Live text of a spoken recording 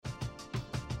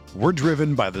We're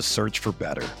driven by the search for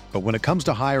better. But when it comes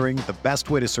to hiring, the best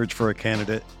way to search for a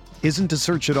candidate isn't to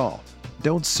search at all.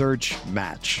 Don't search,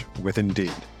 match with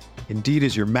Indeed. Indeed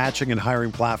is your matching and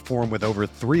hiring platform with over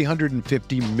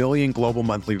 350 million global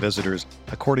monthly visitors,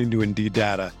 according to Indeed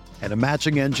data, and a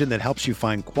matching engine that helps you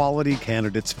find quality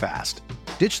candidates fast.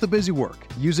 Ditch the busy work.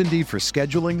 Use Indeed for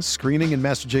scheduling, screening, and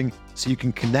messaging so you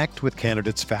can connect with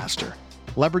candidates faster.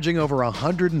 Leveraging over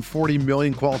 140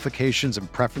 million qualifications and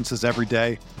preferences every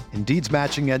day, Indeed's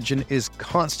matching engine is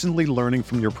constantly learning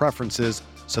from your preferences,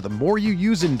 so the more you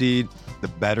use Indeed, the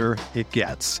better it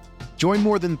gets. Join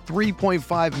more than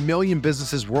 3.5 million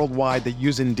businesses worldwide that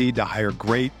use Indeed to hire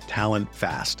great talent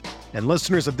fast. And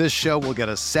listeners of this show will get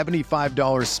a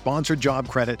 $75 sponsored job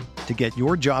credit to get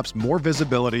your jobs more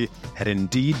visibility at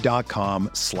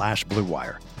Indeed.com/Blue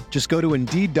Wire. Just go to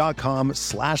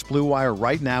Indeed.com/Blue Wire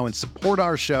right now and support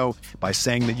our show by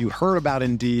saying that you heard about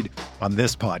Indeed on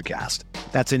this podcast.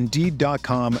 That's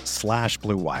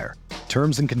Indeed.com/Blue Wire.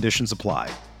 Terms and conditions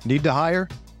apply. Need to hire?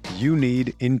 You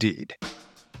need Indeed.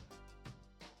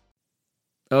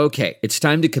 Okay, it's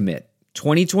time to commit.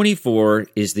 2024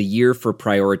 is the year for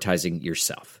prioritizing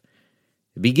yourself.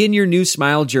 Begin your new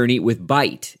smile journey with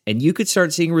Byte, and you could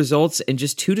start seeing results in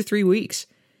just 2 to 3 weeks.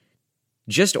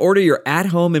 Just order your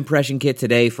at-home impression kit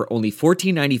today for only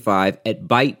 $14.95 at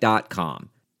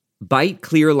Byte.com. Byte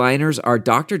clear liners are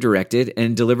doctor-directed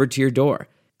and delivered to your door.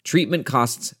 Treatment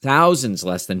costs thousands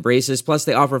less than braces, plus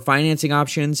they offer financing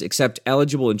options, accept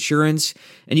eligible insurance,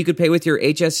 and you could pay with your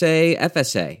HSA,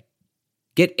 FSA.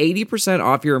 Get 80%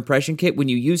 off your impression kit when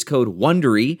you use code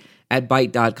WONDERY at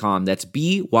Byte.com. That's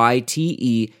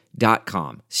BYTE.com.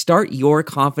 Start your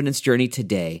confidence journey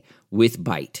today with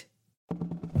Byte.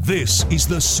 This is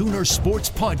the Sooner Sports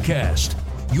Podcast,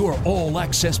 your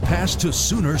all-access pass to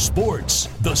Sooner Sports.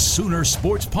 The Sooner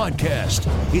Sports Podcast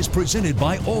is presented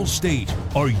by Allstate.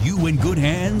 Are you in good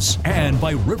hands? And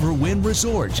by Riverwind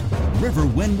Resort.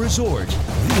 Riverwind Resort,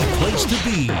 the place to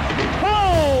be.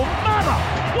 Oh,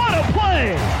 mama! What a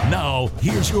play! Now,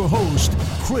 here's your host,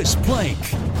 Chris Plank.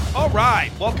 All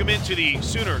right, welcome into the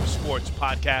Sooner Sports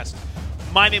Podcast.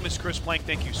 My name is Chris Plank.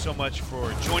 Thank you so much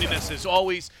for joining us. As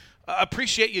always,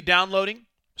 appreciate you downloading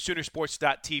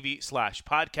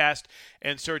Soonersports.tv/podcast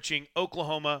and searching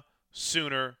Oklahoma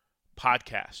Sooner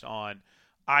Podcast on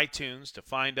iTunes to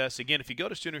find us. Again, if you go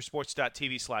to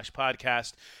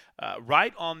Soonersports.tv/podcast,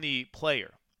 right on the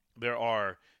player, there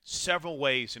are several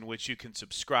ways in which you can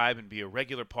subscribe and be a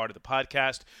regular part of the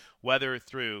podcast, whether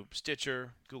through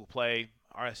Stitcher, Google Play,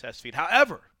 RSS feed,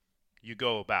 however you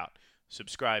go about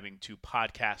subscribing to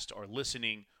podcast or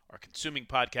listening or consuming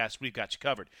podcasts, we've got you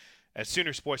covered at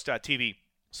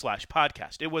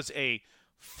Soonersports.tv/podcast. It was a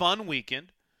fun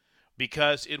weekend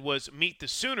because it was Meet the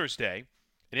Sooners Day,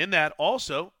 and in that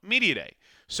also Media Day.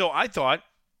 So I thought,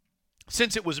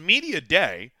 since it was Media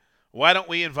Day, why don't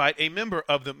we invite a member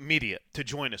of the media to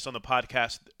join us on the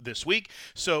podcast this week?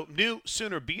 So new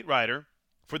Sooner beat writer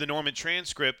for the Norman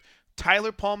Transcript,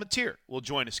 Tyler Palmatier, will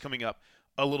join us coming up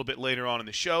a little bit later on in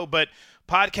the show. But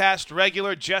podcast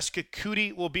regular Jessica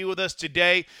Cootie will be with us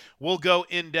today. We'll go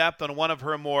in depth on one of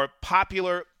her more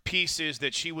popular pieces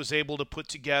that she was able to put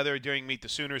together during Meet the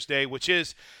Sooners Day, which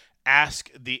is Ask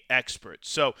the Expert.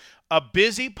 So a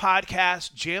busy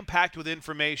podcast, jam-packed with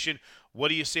information. What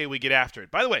do you say we get after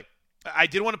it? By the way, I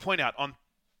did want to point out, on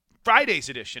Friday's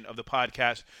edition of the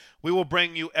podcast, we will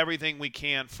bring you everything we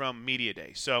can from Media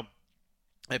Day. So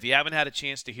if you haven't had a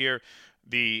chance to hear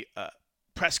the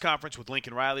press conference with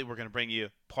Lincoln Riley, we're going to bring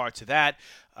you parts of that.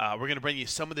 We're going to bring you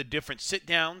some of the different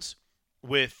sit-downs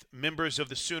with members of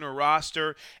the Sooner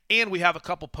roster, and we have a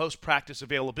couple post-practice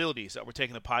availabilities that we're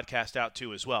taking the podcast out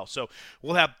to as well. So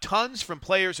we'll have tons from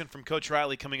players and from Coach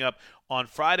Riley coming up on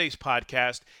Friday's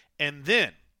podcast. And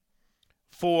then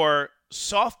for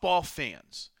softball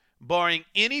fans, barring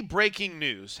any breaking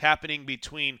news happening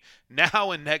between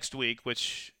now and next week,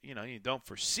 which, you don't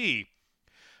foresee,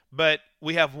 but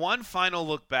we have one final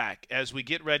look back as we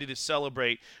get ready to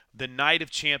celebrate the Night of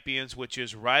Champions, which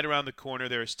is right around the corner.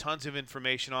 There is tons of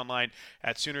information online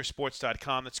at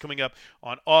Soonersports.com that's coming up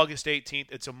on August 18th.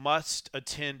 It's a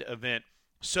must-attend event.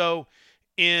 So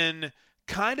in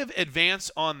kind of advance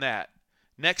on that,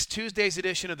 next Tuesday's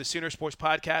edition of the Sooner Sports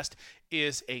Podcast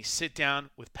is a sit-down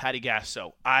with Patty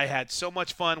Gasso. I had so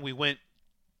much fun. We went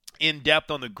in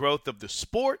depth on the growth of the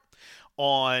sport,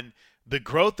 on the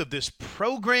growth of this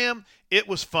program. It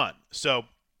was fun. So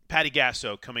Patty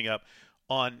Gasso coming up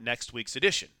on next week's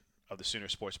edition of the Sooner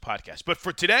Sports Podcast. But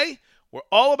for today, we're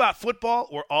all about football.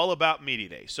 We're all about Media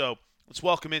Day. So let's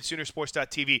welcome in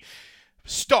Soonersports.tv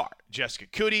star Jessica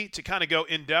Cootie to kind of go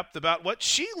in depth about what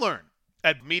she learned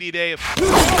at Media Day?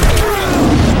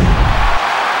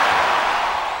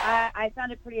 I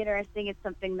found it pretty interesting. It's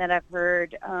something that I've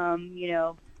heard,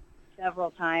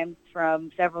 several times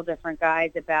from several different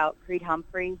guys about Creed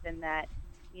Humphreys, and that,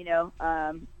 he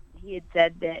had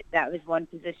said that that was one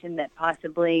position that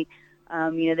possibly,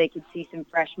 they could see some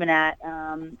freshmen at,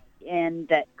 and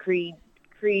that Creed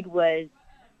was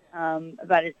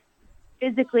about as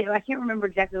physically, I can't remember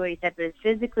exactly what he said, but as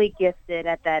physically gifted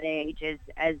at that age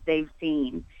as they've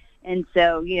seen. And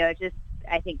so, just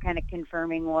I think kind of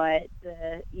confirming what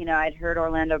I'd heard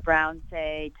Orlando Brown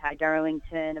say, Ty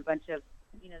Darlington, a bunch of,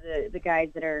 the guys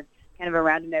that are kind of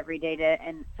around him every day.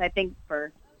 And so I think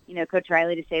for, Coach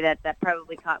Riley to say that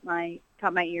probably caught my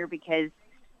ear because,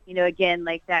 again,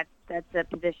 like that's a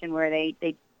position where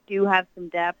they do have some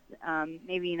depth,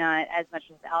 maybe not as much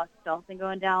as Alex Dalton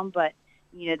going down, but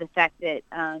the fact that,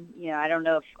 I don't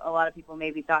know if a lot of people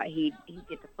maybe thought he'd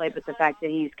get to play, but the fact that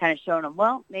he's kind of shown them,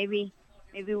 well, maybe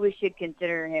we should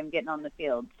consider him getting on the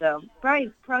field. So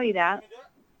probably that.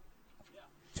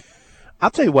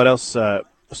 I'll tell you what else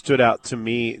stood out to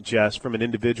me, Jess, from an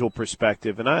individual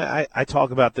perspective. And I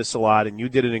talk about this a lot, and you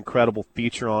did an incredible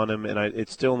feature on him, and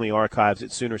it's still in the archives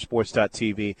at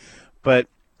Soonersports.tv. But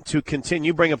to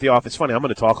continue, bring up the offense. Funny, I'm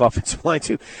going to talk offensive line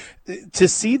too. To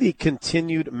see the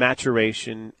continued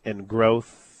maturation and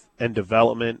growth and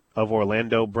development of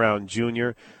Orlando Brown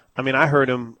Jr. I mean, I heard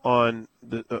him on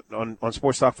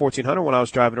Sports Talk 1400 when I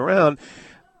was driving around,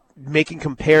 making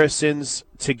comparisons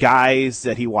to guys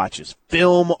that he watches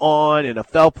film on,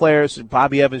 NFL players,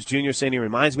 Bobby Evans Jr. saying he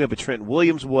reminds me of a Trent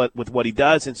Williams with what he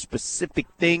does in specific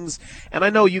things. And I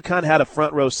know you kind of had a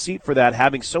front row seat for that,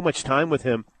 having so much time with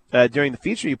him during the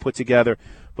feature you put together.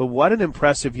 But what an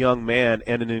impressive young man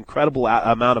and an incredible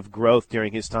amount of growth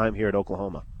during his time here at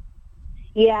Oklahoma.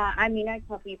 Yeah, I mean, I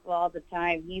tell people all the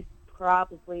time, he's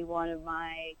probably one of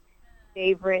my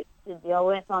favorites to deal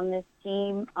with on this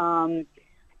team. I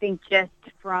think just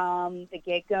from the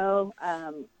get-go,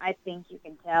 I think you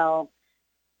can tell,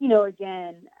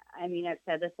 again, I mean, I've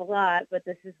said this a lot, but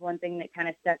this is one thing that kind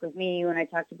of stuck with me when I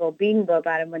talked to Bo Bedenbaugh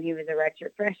about him when he was a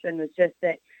redshirt freshman, was just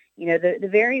that, the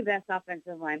very best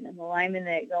offensive linemen, the linemen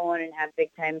that go on and have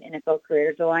big-time NFL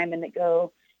careers, the linemen that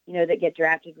go, that get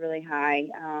drafted really high,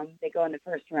 they go in the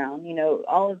first round,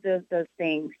 all of those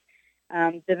things.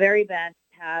 The very best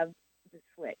have the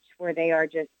switch where they are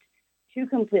just two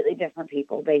completely different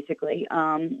people, basically,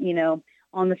 on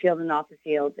the field and off the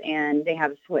field, and they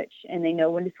have a switch, and they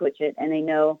know when to switch it, and they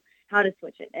know how to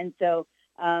switch it. And so,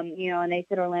 and they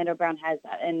said Orlando Brown has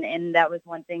that, and that was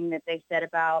one thing that they said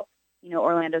about,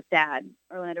 Orlando's dad,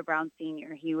 Orlando Brown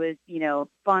Sr. He was,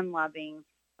 fun-loving,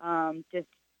 just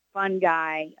fun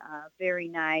guy, very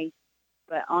nice,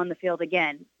 but on the field,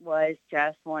 again, was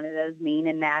just one of those mean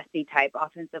and nasty type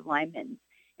offensive linemen.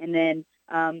 And then,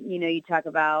 you talk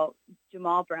about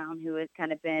Jamal Brown, who has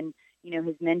kind of been,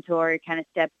 his mentor, kind of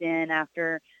stepped in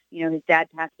after, his dad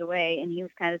passed away, and he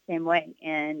was kind of the same way.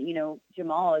 And,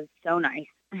 Jamal is so nice.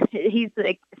 He's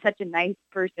like such a nice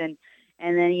person.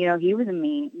 And then, he was a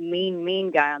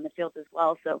mean guy on the field as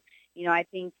well. So, I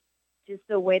think just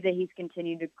the way that he's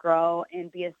continued to grow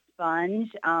and be a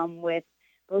sponge, with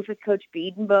Coach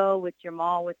Bedenbaugh, with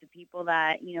Jamal, with the people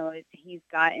that, he's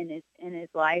got in his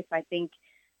life. I think,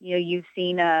 you've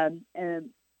seen a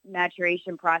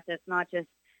maturation process, not just,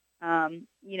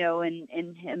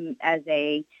 in him as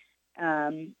a,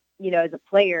 as a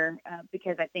player,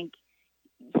 because I think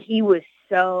he was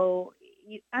so,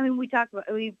 we talk about,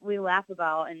 we laugh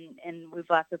about, and we've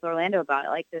laughed with Orlando about it,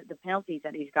 like the penalties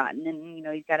that he's gotten, and,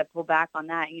 he's got to pull back on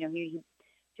that. He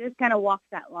just kind of walks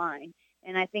that line.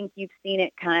 And I think you've seen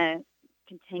it kind of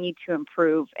continue to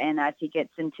improve. And as he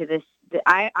gets into this,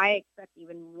 I expect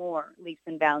even more leaps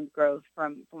and bounds growth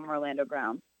from Orlando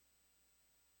Brown.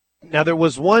 Now, there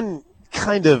was one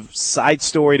kind of side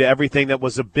story to everything that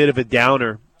was a bit of a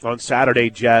downer on Saturday,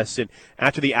 Jess. And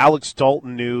after the Alex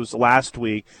Dalton news last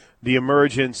week, the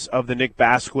emergence of the Nick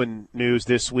Basquin news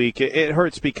this week, it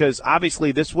hurts because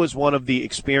obviously this was one of the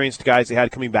experienced guys they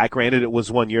had coming back. Granted, it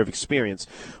was 1 year of experience.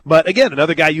 But again,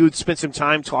 another guy you had spent some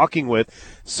time talking with,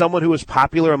 someone who was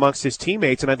popular amongst his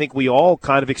teammates, and I think we all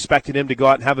kind of expected him to go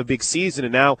out and have a big season,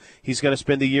 and now he's going to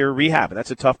spend the year rehab, and that's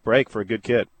a tough break for a good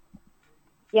kid.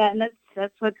 Yeah, and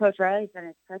that's what Coach Riley said in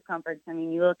his press conference. I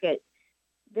mean, you look at,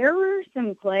 there were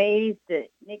some plays that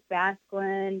Nick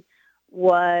Basquin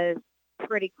was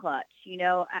pretty clutch.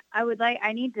 I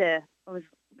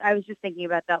was just thinking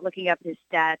about that, looking up his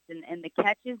stats and the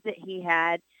catches that he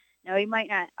had. Now, he might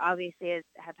not obviously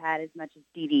have had as much as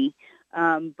Dede,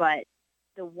 but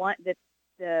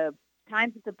the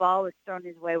times that the ball was thrown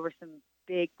his way were some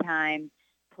big time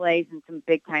plays and some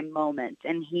big time moments,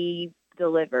 and he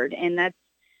delivered. And that's,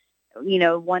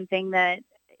 one thing that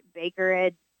Baker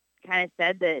had kind of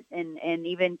said that, and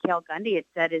even Cale Gundy had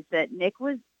said, is that Nick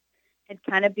had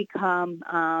kind of become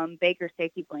Baker's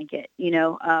safety blanket.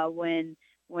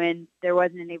 When there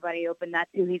wasn't anybody open, that's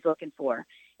who he's looking for.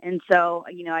 And so,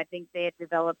 I think they had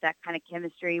developed that kind of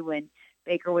chemistry when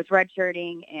Baker was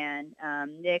redshirting and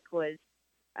Nick was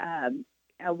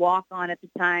a walk-on at the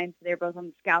time. So they were both on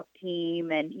the scout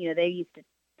team, and, they used to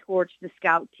torch the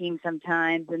scout team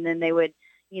sometimes. And then they would,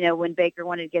 when Baker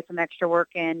wanted to get some extra work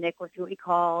in, Nick was who he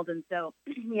called. And so,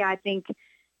 I think,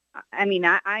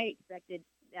 I expected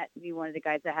that to be one of the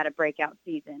guys that had a breakout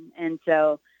season. And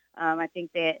so I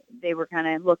think that they were kind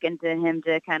of looking to him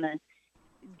to kind of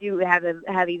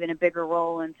have even a bigger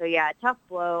role. And so, a tough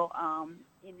blow,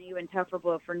 and even tougher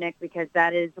blow for Nick, because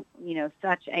that is,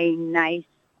 such a nice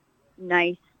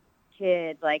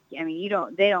kid. Like, they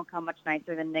don't come much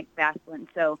nicer than Nick Basquin.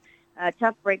 So a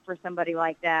tough break for somebody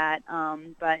like that.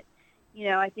 But,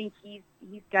 I think he's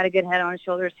got a good head on his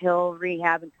shoulders. He'll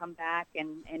rehab and come back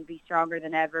and be stronger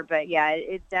than ever. But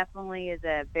it definitely is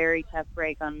a very tough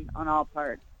break on all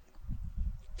parts.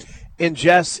 And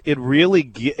Jess, it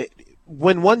really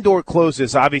when one door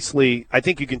closes, obviously, I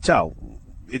think you can tell.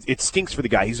 It stinks for the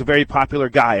guy. He's a very popular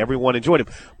guy. Everyone enjoyed him.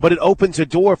 But it opens a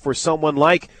door for someone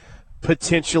like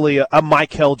potentially a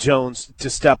Mikel Jones to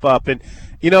step up. And,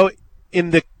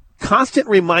 in the constant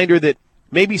reminder that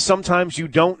maybe sometimes you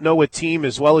don't know a team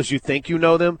as well as you think you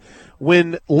know them,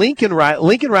 when Lincoln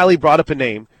Riley brought up a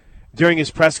name during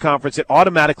his press conference, it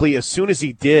automatically, as soon as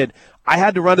he did, I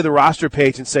had to run to the roster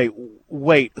page and say,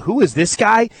 wait, who is this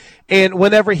guy? And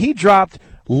whenever he dropped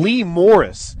Lee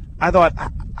Morris, I thought,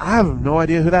 I have no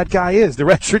idea who that guy is, the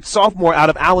redshirt sophomore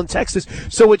out of Allen, Texas.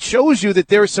 So it shows you that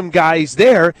there are some guys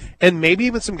there, and maybe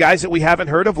even some guys that we haven't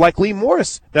heard of, like Lee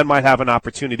Morris, that might have an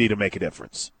opportunity to make a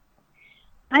difference.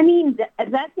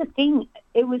 That's the thing.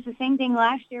 It was the same thing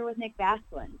last year with Nick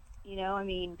Basquin.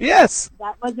 Yes.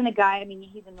 That wasn't a guy.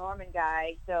 He's a Norman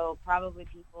guy, so probably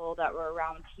people that were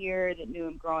around here that knew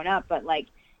him growing up. But,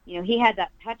 he had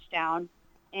that touchdown,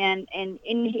 and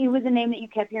he was a name that you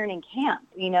kept hearing in camp,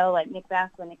 like Nick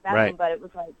Basquin, Right. But it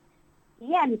was like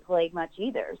he hadn't played much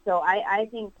either. So I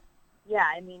think,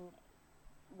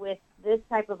 with this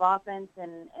type of offense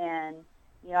and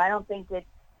I don't think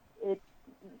it's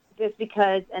just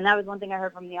because, and that was one thing I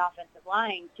heard from the offensive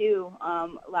line too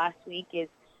last week is,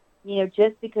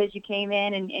 just because you came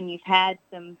in and you've had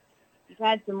some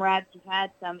reps,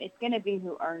 it's going to be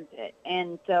who earns it.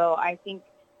 And so I think,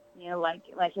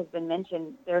 like has been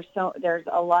mentioned, there's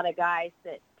a lot of guys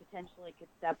that potentially could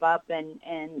step up and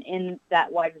in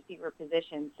that wide receiver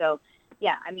position. So,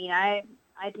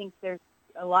 I think there's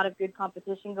a lot of good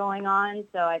competition going on.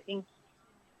 So I think,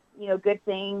 good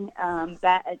thing,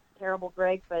 a terrible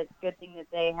break, but it's a good thing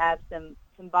that they have some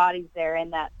bodies there in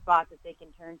that spot that they can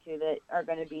turn to that are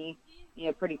going to be,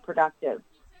 pretty productive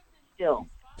still.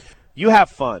 You have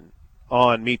fun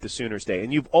on Meet the Sooners Day,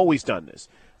 and you've always done this.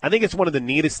 I think it's one of the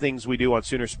neatest things we do on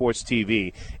Sooner Sports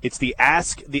TV. It's the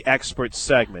Ask the Expert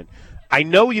segment. I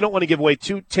know you don't want to give away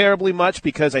too terribly much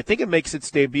because I think it makes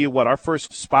its debut, our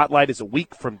first spotlight is a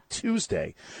week from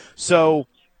Tuesday. So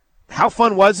how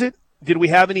fun was it? Did we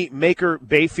have any Maker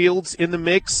Bayfields in the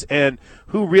mix? And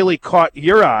who really caught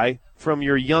your eye from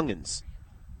your youngins?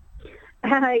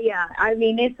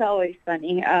 It's always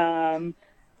funny.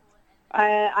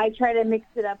 I try to mix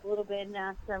it up a little bit and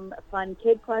ask some fun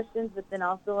kid questions, but then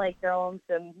also throw them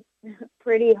some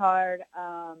pretty hard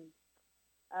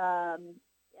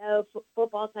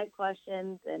football type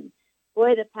questions. And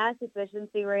boy, the pass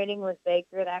efficiency rating with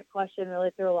Baker, that question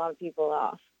really threw a lot of people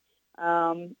off.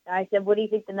 I said, what do you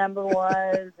think the number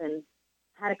was? And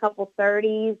had a couple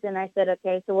 30s. And I said,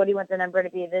 okay, so what do you want the number to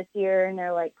be this year? And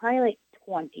they're probably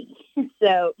 20.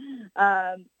 So,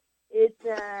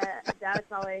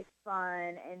 that's always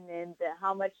fun. And then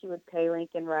how much you would pay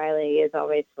Lincoln Riley is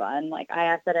always fun. I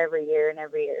ask that every year, and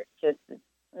every year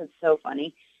it's so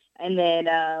funny. And then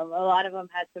a lot of them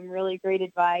had some really great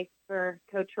advice for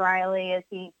Coach Riley as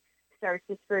he starts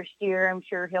his first year. I'm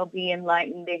sure he'll be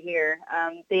enlightened to hear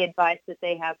the advice that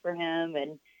they have for him.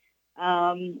 And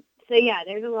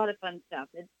there's a lot of fun stuff.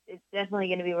 It's definitely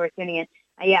going to be worth tuning in.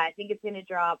 I think it's going to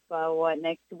drop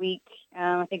next week.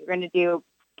 I think we're going to do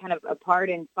kind of a part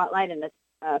in Spotlight and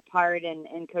a part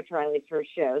in Coach Riley's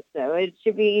first show. So it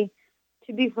should be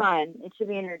fun. It should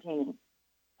be entertaining,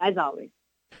 as always.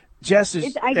 Jess,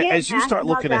 as you start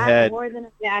looking ahead, more than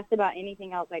asked about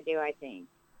anything else I do, I think.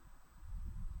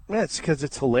 Yeah, it's because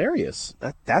it's hilarious.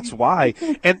 That's why.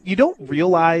 And you don't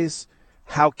realize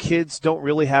how kids don't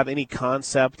really have any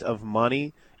concept of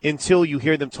money until you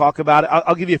hear them talk about it.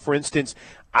 I'll give you, for instance,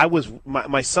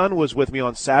 my son was with me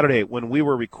on Saturday when we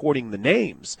were recording the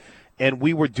names, and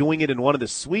we were doing it in one of the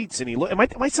suites, and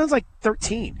my son's like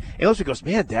 13, and he looks and goes,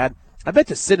 "Man, Dad, I bet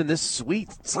to sit in this suite,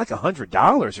 it's like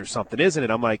 $100 or something, isn't it?"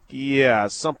 I'm like, yeah,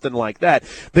 something like that.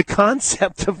 The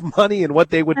concept of money and what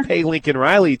they would pay Lincoln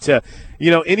Riley to,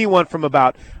 anyone from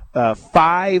about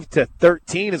 5 to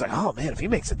 13 is like, oh, man, if he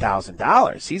makes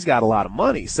 $1,000, he's got a lot of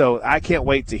money. So I can't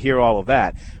wait to hear all of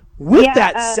that. With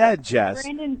that said, Jess.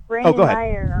 Brandon go ahead.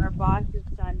 Meyer, our boss's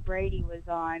son, Brady, was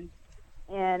on,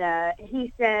 and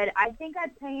he said, I think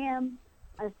I'd pay him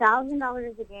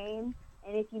 $1,000 a game.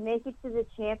 And if you make it to the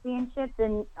championship,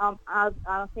 then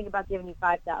I'll think about giving you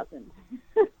 $5,000.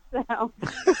 So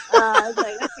I was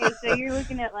like, okay, so you're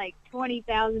looking at like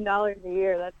 $20,000 a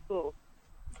year. That's cool.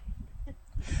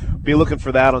 Be looking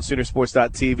for that on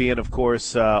Soonersports.tv and, of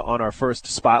course, on our first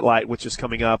Spotlight, which is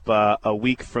coming up a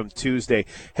week from Tuesday.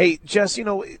 Hey, Jess,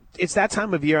 it's that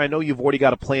time of year. I know you've already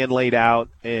got a plan laid out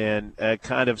and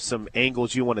kind of some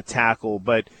angles you want to tackle,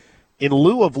 but in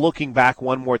lieu of looking back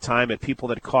one more time at people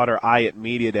that caught our eye at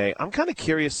Media Day, I'm kind of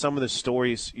curious some of the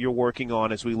stories you're working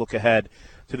on as we look ahead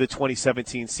to the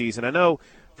 2017 season. I know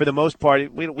for the most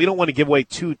part we don't want to give away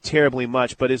too terribly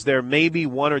much, but is there maybe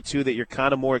one or two that you're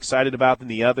kind of more excited about than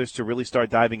the others to really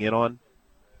start diving in on?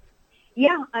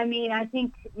 Yeah, I mean, I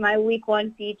think my week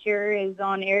 1 feature is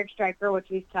on Eric Striker,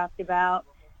 which we've talked about.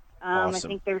 Awesome. I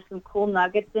think there's some cool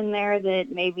nuggets in there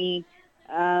that maybe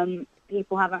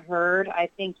people haven't heard. I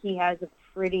think he has a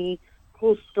pretty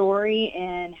cool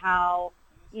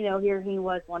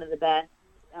was one of the best,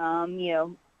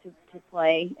 to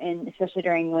play, and especially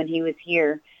during when he was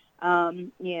here,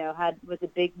 was a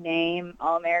big name,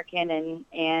 All-American,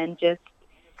 and just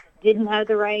didn't have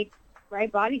the right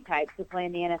body type to play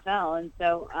in the NFL. And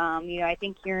so, I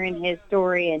think hearing his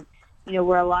story and,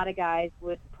 where a lot of guys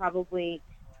would probably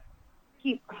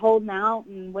keep holding out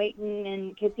and waiting,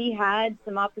 and because he had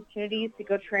some opportunities to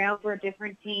go try out for a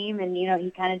different team, and he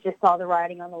kind of just saw the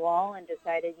writing on the wall and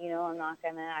decided, I'm not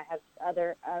gonna. I have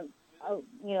other,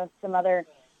 some other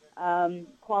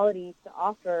qualities to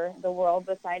offer the world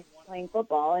besides playing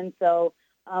football. And so,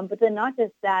 but then not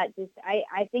just that.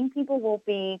 I think people will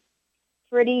be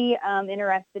pretty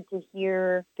interested to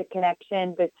hear the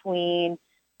connection between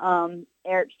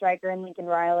Eric Striker and Lincoln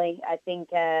Riley. I think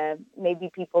maybe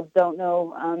people don't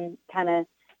know kind of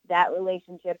that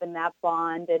relationship and that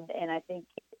bond, and I think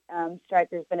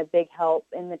Striker's been a big help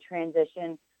in the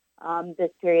transition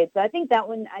this period. So I think that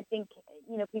one,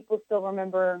 people still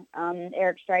remember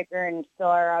Eric Striker and still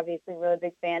are obviously a really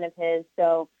big fan of his.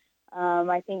 So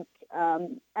I think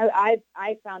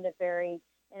I found it very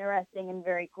interesting and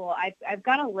very cool. I've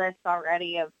got a list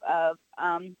already of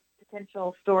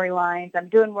potential storylines.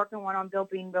 I'm working one on Bill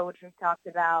Beanbo, which we've talked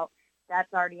about.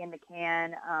 That's already in the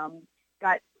can.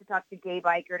 Got to talk to Gabe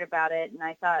Eichert about it, and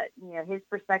I thought, his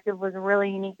perspective was really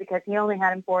unique because he only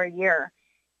had him for a year,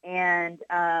 and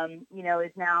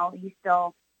is now he's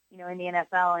still in the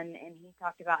NFL, and he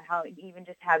talked about how even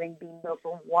just having Beanbo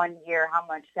for 1 year, how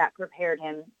much that prepared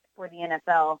him for the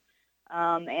NFL,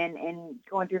 and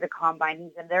going through the combine.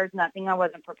 He said, "There's nothing I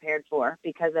wasn't prepared for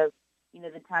because of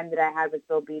the time that I had with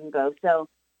Bill Beanbo." So,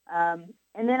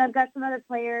 and then I've got some other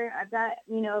player. I've got,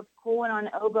 a cool one on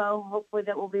Obo, hopefully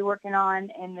that we'll be working on.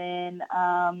 And then,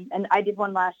 and I did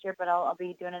one last year, but I'll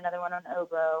be doing another one on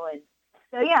Obo. And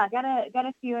so, yeah, got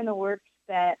a few in the works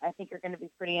that I think are going to be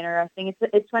pretty interesting.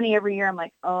 It's funny, every year I'm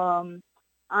like,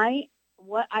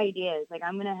 what ideas? Like,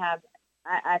 I'm going to have,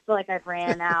 I feel like I've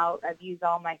ran out. I've used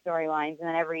all my storylines, and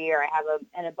then every year I have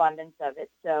an abundance of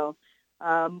it. So,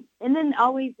 and then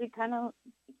always it kind of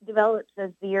develops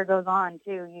as the year goes on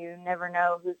too. You never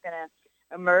know who's going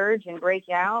to emerge and break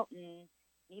out and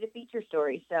need a feature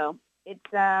story. So it's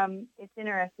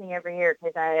interesting every year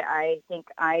because I think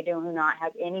I do not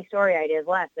have any story ideas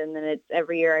left, and then it's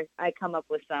every year I come up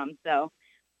with some. So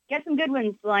get some good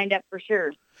ones lined up for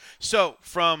sure. So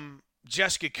from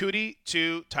Jessica Cootie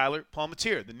to Tyler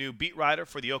Palmateer, the new beat writer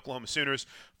for the Oklahoma Sooners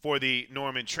for the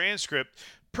Norman Transcript.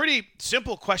 Pretty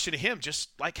simple question to him, just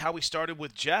like how we started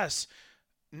with Jess.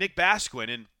 Nick Basquin,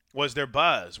 and was there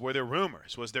buzz? Were there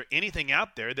rumors? Was there anything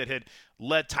out there that had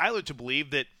led Tyler to believe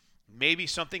that maybe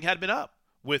something had been up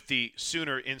with the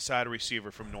Sooner inside receiver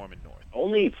from Norman North?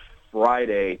 Only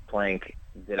Friday, Plank,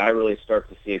 did I really start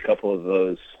to see a couple of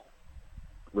those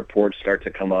reports start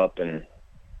to come up, and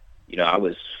I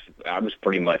was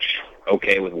pretty much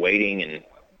okay with waiting and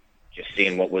just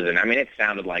seeing what was in. I mean, it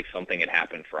sounded like something had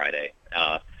happened Friday.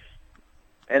 But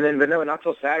no, not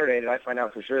till Saturday did I find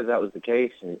out for sure that was the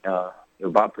case. And,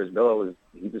 Bob Przybyla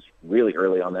was really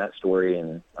early on that story,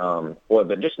 and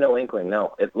but just no inkling.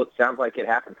 No, sounds like it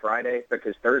happened Friday,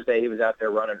 because Thursday he was out there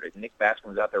running. Nick Baskin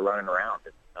was out there running around.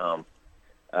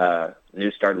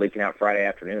 News started leaking out Friday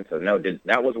afternoon, so no,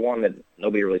 that was one that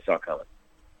nobody really saw coming.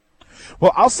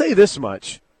 Well, I'll say this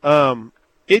much.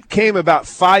 It came about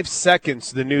 5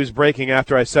 seconds, the news breaking,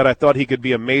 after I said I thought he could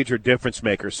be a major difference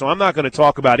maker. So I'm not going to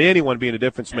talk about anyone being a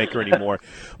difference maker anymore.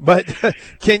 But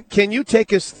can you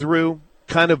take us through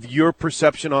kind of your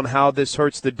perception on how this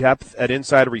hurts the depth at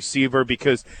inside receiver?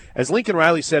 Because as Lincoln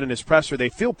Riley said in his presser, they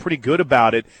feel pretty good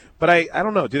about it. But I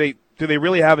don't know. Do they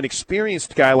really have an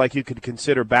experienced guy like you could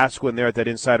consider Basquin there at that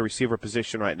inside receiver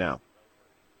position right now?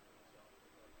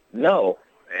 No,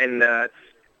 and it's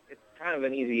kind of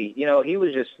an easy, he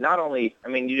was just not only,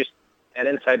 you just, at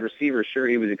inside receiver, sure,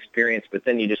 he was experienced, but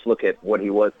then you just look at what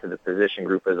he was to the position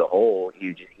group as a whole.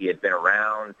 He had been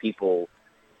around. People,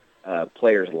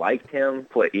 players liked him.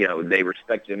 They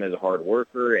respected him as a hard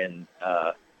worker. And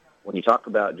when you talk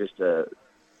about just the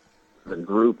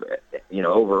group,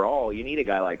 overall, you need a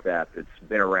guy like that that's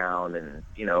been around and,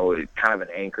 kind of an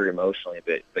anchor emotionally.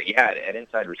 But yeah, at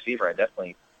inside receiver, I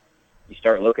definitely, you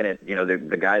start looking at,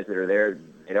 the guys that are there,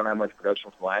 they don't have much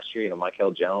production from last year.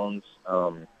 Michael Jones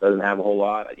doesn't have a whole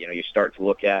lot. You start to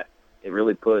look at, it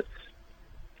really puts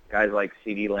guys like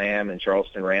CeeDee Lamb and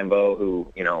Charleston Rambo, who,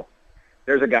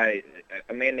 there's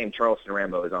a man named Charleston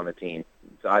Rambo is on the team.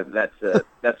 So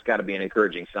that's got to be an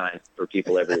encouraging sign for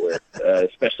people everywhere,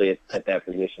 especially at that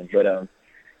position. But,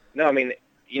 no,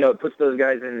 it puts those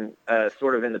guys in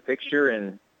sort of in the picture,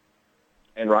 and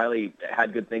Riley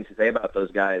had good things to say about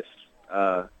those guys.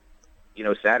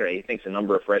 Saturday, he thinks a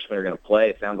number of freshmen are going to play.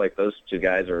 It sounds like those two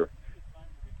guys are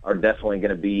definitely going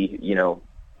to be,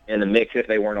 in the mix. If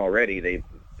they weren't already, they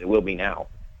will be now.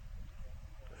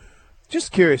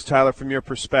 Just curious, Tyler, from your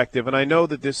perspective, and I know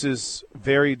that this is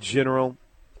very general,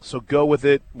 so go with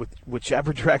it with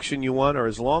whichever direction you want, or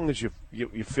as long as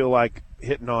you feel like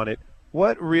hitting on it.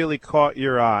 What really caught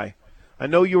your eye? I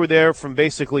know you were there from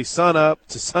basically sun up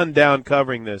to sundown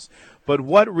covering this, but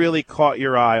what really caught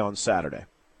your eye on Saturday?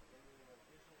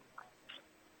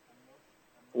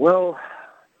 Well,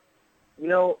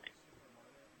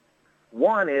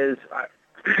 one is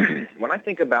when I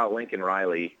think about Lincoln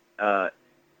Riley,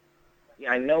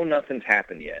 I know nothing's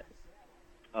happened yet.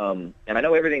 And I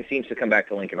know everything seems to come back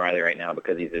to Lincoln Riley right now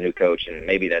because he's a new coach, and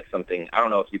maybe that's something, I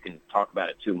don't know if you can talk about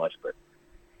it too much, but,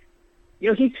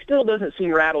 he still doesn't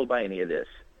seem rattled by any of this.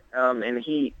 And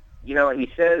he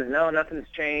says, no, nothing's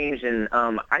changed. And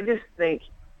I just think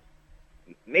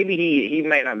maybe he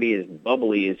might not be as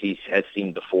bubbly as he has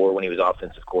seemed before when he was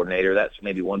offensive coordinator. That's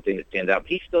maybe one thing that stands out. But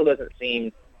he still doesn't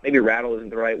seem, maybe rattled isn't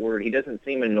the right word. He doesn't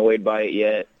seem annoyed by it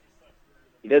yet.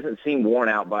 He doesn't seem worn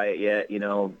out by it yet.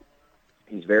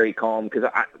 He's very calm. Because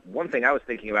one thing I was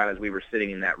thinking about as we were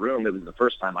sitting in that room, it was the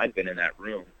first time I'd been in that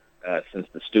room since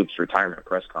the Stoops retirement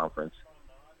press conference.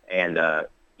 And,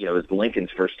 it was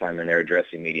Lincoln's first time in there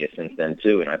addressing media since then,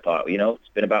 too. And I thought, it's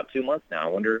been about 2 months now.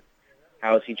 I wonder,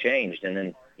 how has he changed? And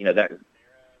then,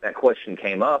 that question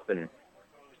came up, and,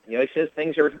 he says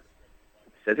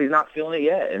says he's not feeling it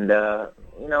yet. And, I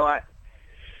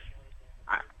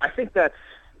think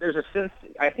there's a sense,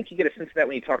 I think you get a sense of that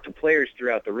when you talk to players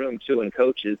throughout the room, too, and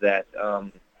coaches, that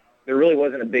there really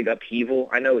wasn't a big upheaval.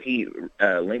 I know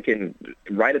Lincoln,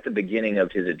 right at the beginning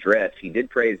of his address, he did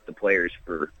praise the players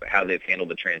for how they've handled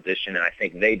the transition, and I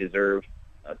think they deserve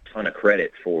a ton of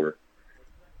credit for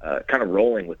kind of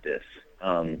rolling with this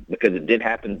because it did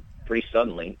happen pretty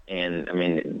suddenly, and,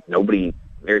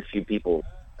 very few people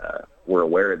were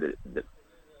aware that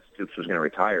Stoops was going to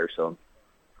retire, so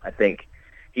I think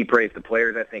he praised the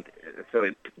players. I think so.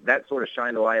 That sort of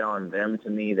shined a light on them to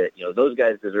me that, those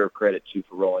guys deserve credit too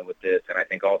for rolling with this. And I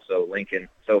think also Lincoln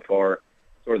so far,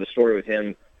 sort of the story with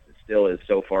him still is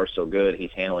so far so good.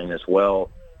 He's handling this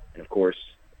well. And of course,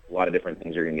 a lot of different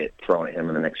things are going to get thrown at him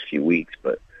in the next few weeks,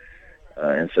 but,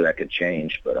 and so that could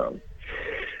change. But,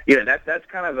 that's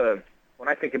kind of when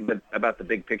I think about the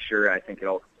big picture, I think it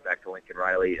all comes back to Lincoln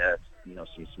Riley,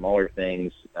 some smaller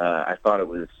things. I thought it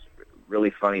was really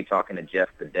funny talking to Jeff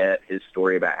Badet, his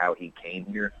story about how he came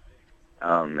here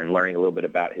and learning a little bit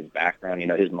about his background.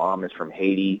 His mom is from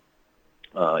Haiti.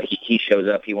 He shows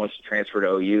up. He wants to transfer to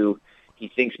OU. He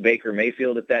thinks Baker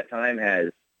Mayfield at that time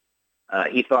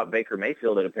he thought Baker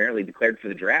Mayfield had apparently declared for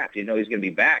the draft. He didn't know he was going to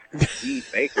be back to see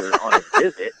Baker on a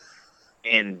visit,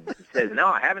 and says, no,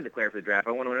 I haven't declared for the draft.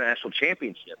 I want to win a national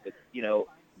championship.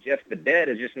 Jeff Badet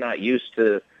is just not used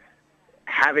to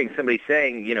having somebody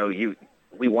saying,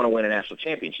 we want to win a national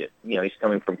championship. He's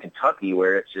coming from Kentucky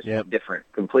where it's just different,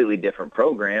 completely different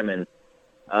program. And,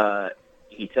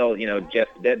 he tells, Jeff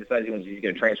Cadet decides he's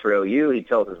going to transfer to OU. He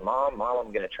tells his mom,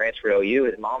 I'm going to transfer to OU.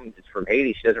 His mom is from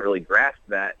Haiti. She doesn't really grasp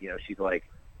that. She's like,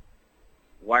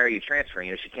 why are you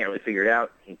transferring? She can't really figure it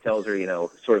out. He tells her,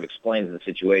 sort of explains the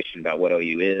situation about what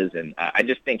OU is. And I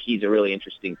just think he's a really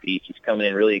interesting piece. He's coming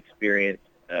in really experienced,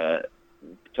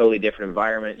 totally different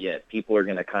environment, yet people are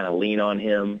going to kind of lean on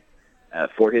him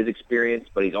for his experience,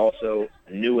 but he's also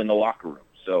new in the locker room.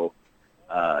 So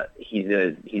he's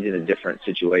in a different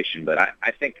situation. But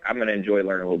I think I'm going to enjoy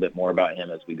learning a little bit more about him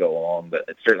as we go along. But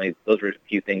certainly those were a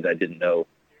few things I didn't know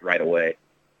right away.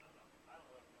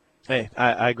 Hey,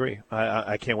 I agree.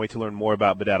 I can't wait to learn more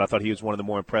about Badet. I thought he was one of the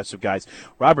more impressive guys.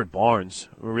 Robert Barnes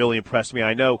really impressed me.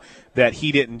 I know that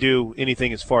he didn't do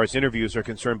anything as far as interviews are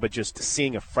concerned, but just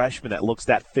seeing a freshman that looks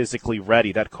that physically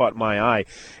ready, that caught my eye.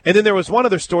 And then there was one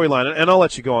other storyline, and I'll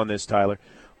let you go on this, Tyler.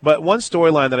 But one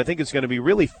storyline that I think is going to be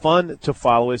really fun to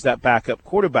follow is that backup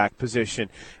quarterback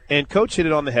position. And Coach hit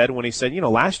it on the head when he said,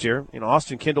 last year,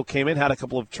 Austin Kendall came in, had a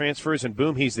couple of transfers, and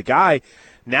boom, he's the guy.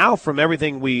 Now, from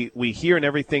everything we hear and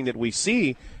everything that we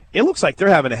see, it looks like they're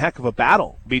having a heck of a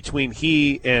battle between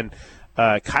he and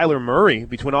Kyler Murray,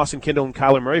 between Austin Kendall and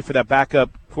Kyler Murray for that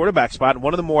backup quarterback spot.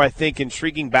 One of the more, I think,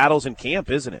 intriguing battles in camp,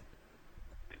 isn't it?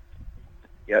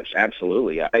 Yes,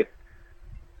 absolutely. I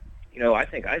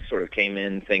think I sort of came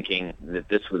in thinking that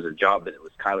this was a job that it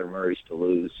was Kyler Murray's to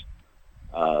lose,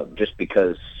 just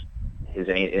because his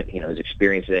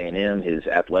experience at A&M, his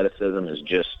athleticism is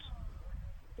just,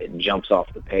 it jumps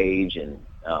off the page. And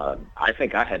I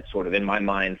think I had sort of in my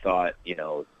mind thought,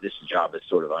 this job is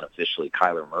sort of unofficially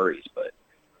Kyler Murray's, but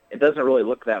it doesn't really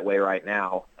look that way right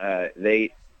now.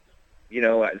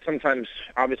 Sometimes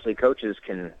obviously coaches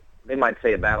they might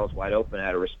say a battle's wide open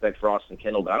out of respect for Austin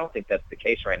Kendall, but I don't think that's the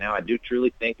case right now. I do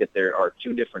truly think that there are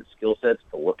two different skill sets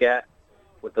to look at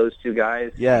with those two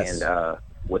guys. Yes. And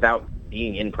without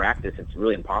being in practice, it's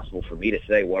really impossible for me to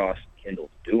say what Austin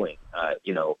Kendall's doing.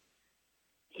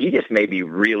 He just may be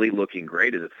really looking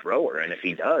great as a thrower, and if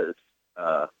he does,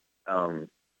 if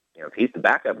he's the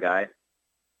backup guy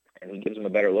and he gives him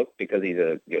a better look because he's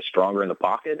stronger in the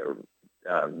pocket, or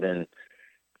then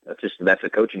that's a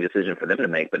coaching decision for them to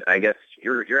make. But I guess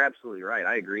you're absolutely right.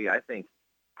 I agree. I think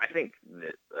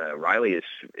that Riley is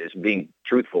being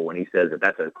truthful when he says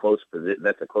that's a close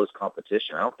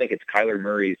competition. I don't think it's Kyler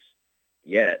Murray's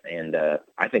yet, and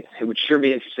I think it would sure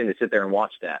be interesting to sit there and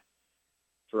watch that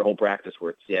for a whole practice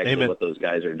where see actually what those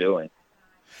guys are doing.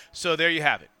 So there you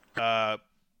have it.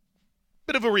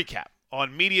 Bit of a recap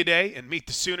on Media Day and Meet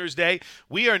the Sooners Day.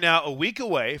 We are now a week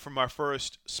away from our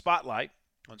first spotlight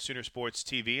on Sooner Sports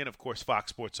TV and, of course, Fox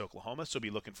Sports Oklahoma. So be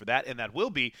looking for that. And that will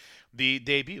be the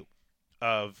debut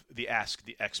of the Ask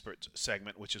the Experts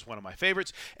segment, which is one of my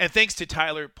favorites. And thanks to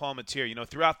Tyler Palmatier.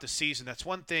 Throughout the season, that's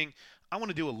one thing I want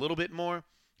to do a little bit more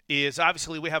is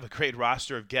obviously we have a great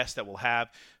roster of guests that we'll have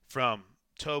from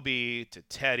Toby to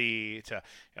Teddy to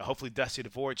hopefully Dusty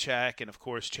Dvorak and, of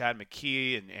course, Chad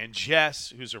McKee and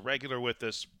Jess, who's a regular with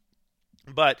us.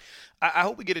 But I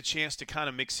hope we get a chance to kind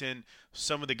of mix in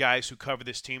some of the guys who cover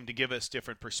this team to give us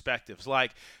different perspectives,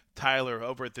 like Tyler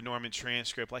over at the Norman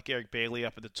Transcript, like Eric Bailey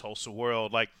up at the Tulsa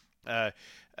World, like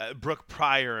Brooke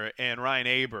Pryor and Ryan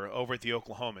Aber over at the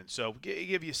Oklahoman. So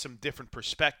give you some different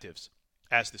perspectives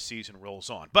as the season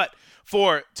rolls on. But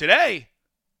for today,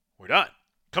 we're done.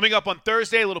 Coming up on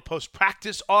Thursday, a little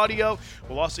post-practice audio.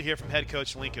 We'll also hear from head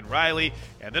coach Lincoln Riley.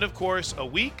 And then, of course, a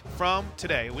week from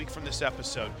today, a week from this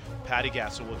episode, Patty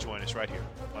Gassel will join us right here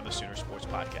on the Sooner Sports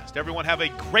Podcast. Everyone have a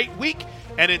great week.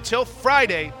 And until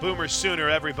Friday, Boomer Sooner,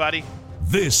 everybody.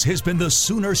 This has been the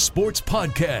Sooner Sports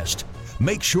Podcast.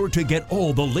 Make sure to get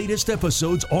all the latest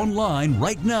episodes online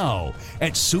right now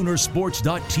at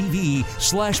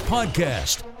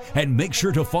Soonersports.tv/podcast. And make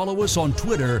sure to follow us on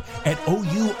Twitter at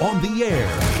OU On The Air.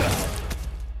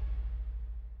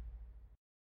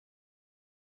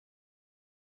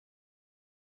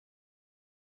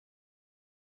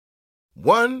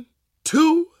 1,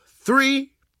 2,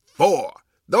 3, 4.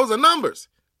 Those are numbers.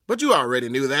 But you already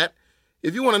knew that.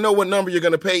 If you want to know what number you're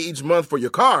going to pay each month for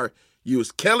your car,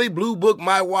 use Kelley Blue Book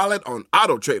My Wallet on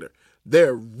AutoTrader.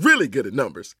 They're really good at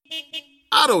numbers.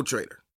 AutoTrader.